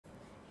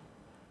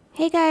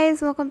Hey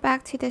guys, welcome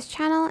back to this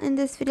channel. In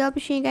this video I'll be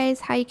showing you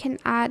guys how you can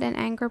add an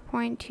anchor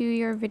point to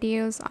your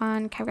videos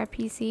on CapCut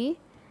PC.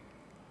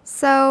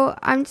 So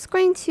I'm just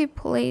going to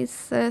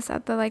place this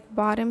at the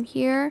bottom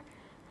here,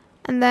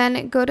 and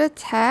then go to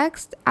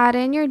text, add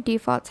in your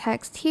default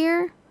text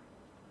here,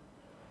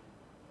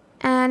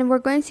 and we're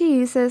going to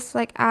use this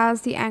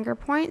as the anchor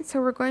point. So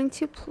we're going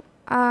to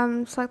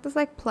select this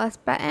plus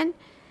button,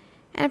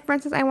 and for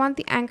instance I want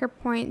the anchor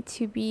point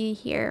to be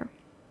here.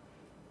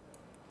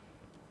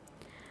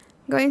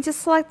 I'm going to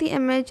select the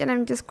image and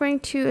I'm just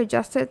going to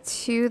adjust it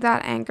to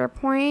that anchor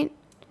point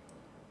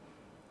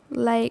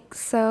like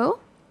so.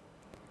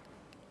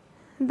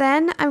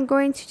 Then I'm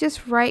going to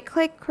just right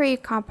click,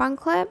 create compound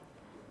clip,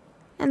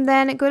 and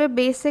then go to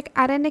basic,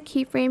 add in a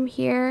keyframe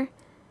here,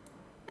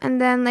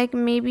 and then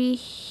maybe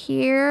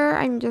here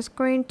I'm just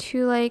going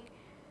to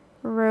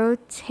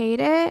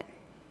rotate it.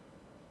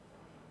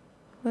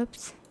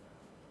 Whoops.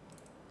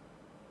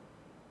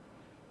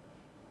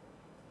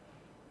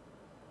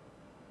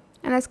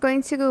 And it's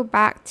going to go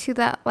back to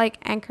that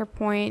anchor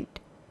point.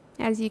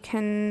 As you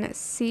can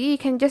see, you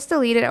can just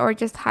delete it or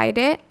just hide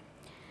it.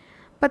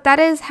 But that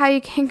is how you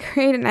can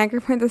create an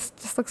anchor point. This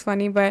just looks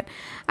funny, but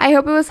I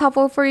hope it was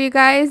helpful for you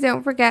guys.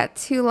 Don't forget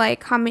to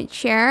comment,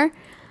 share.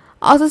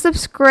 Also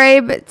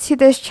subscribe to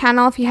this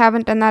channel if you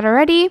haven't done that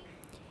already.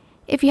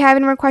 If you have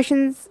any more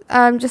questions,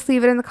 just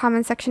leave it in the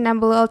comment section down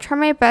below. I'll try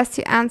my best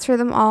to answer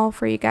them all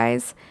for you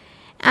guys.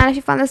 And if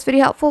you found this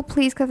video helpful,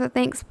 please click the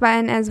thanks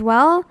button as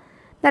well.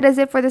 That is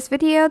it for this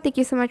video. Thank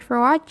you so much for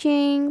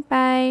watching.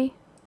 Bye.